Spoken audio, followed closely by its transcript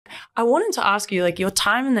I wanted to ask you, like, your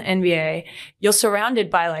time in the NBA, you're surrounded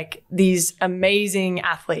by like these amazing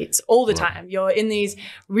athletes all the time. You're in these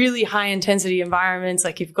really high intensity environments.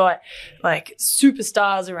 Like, you've got like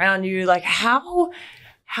superstars around you. Like, how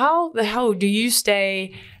the hell do you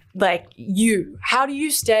stay like you? How do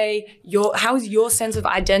you stay how is your sense of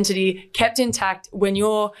identity kept intact when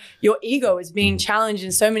your ego is being challenged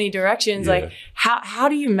in so many directions? Yeah. Like, how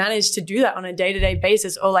do you manage to do that on a day-to-day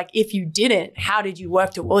basis? Or like, if you didn't, how did you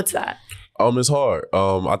work towards that? It's hard.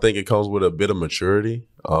 I think it comes with a bit of maturity,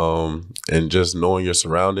 and just knowing your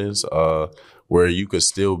surroundings, where you could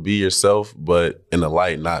still be yourself, but in the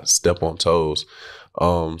light, not step on toes.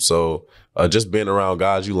 Just being around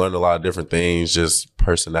guys, you learn a lot of different things, just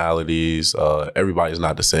personalities. Everybody's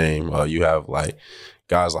not the same. You have like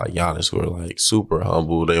guys like Giannis who are like super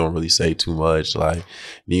humble. They don't really say too much. Like,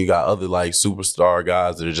 then you got other like superstar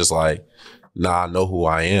guys that are just like, nah, I know who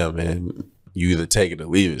I am, and you either take it or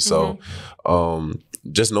leave it. So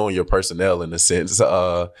just knowing your personnel in a sense.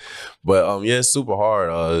 Yeah, it's super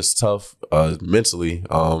hard. It's tough mentally,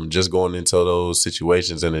 just going into those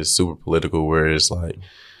situations, and it's super political where it's like,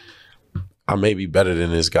 I may be better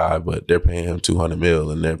than this guy, but they're paying him $200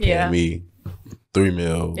 million and they're paying me $3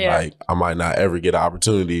 million. Yeah. Like, I might not ever get an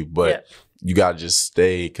opportunity, but you got to just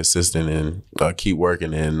stay consistent and keep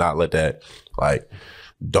working and not let that like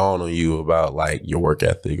dawn on you about like your work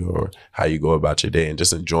ethic or how you go about your day, and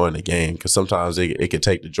just enjoying the game. Because sometimes it can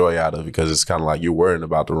take the joy out of it, because it's kind of like you're worrying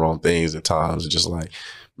about the wrong things at times. It's just like,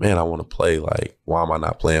 man, I want to play. Like, why am I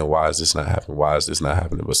not playing? Why is this not happening? Why is this not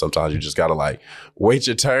happening? But sometimes you just got to like wait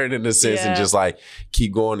your turn in a sense and just like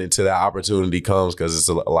keep going until that opportunity comes, because it's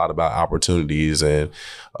a lot about opportunities and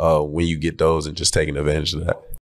when you get those and just taking advantage of that.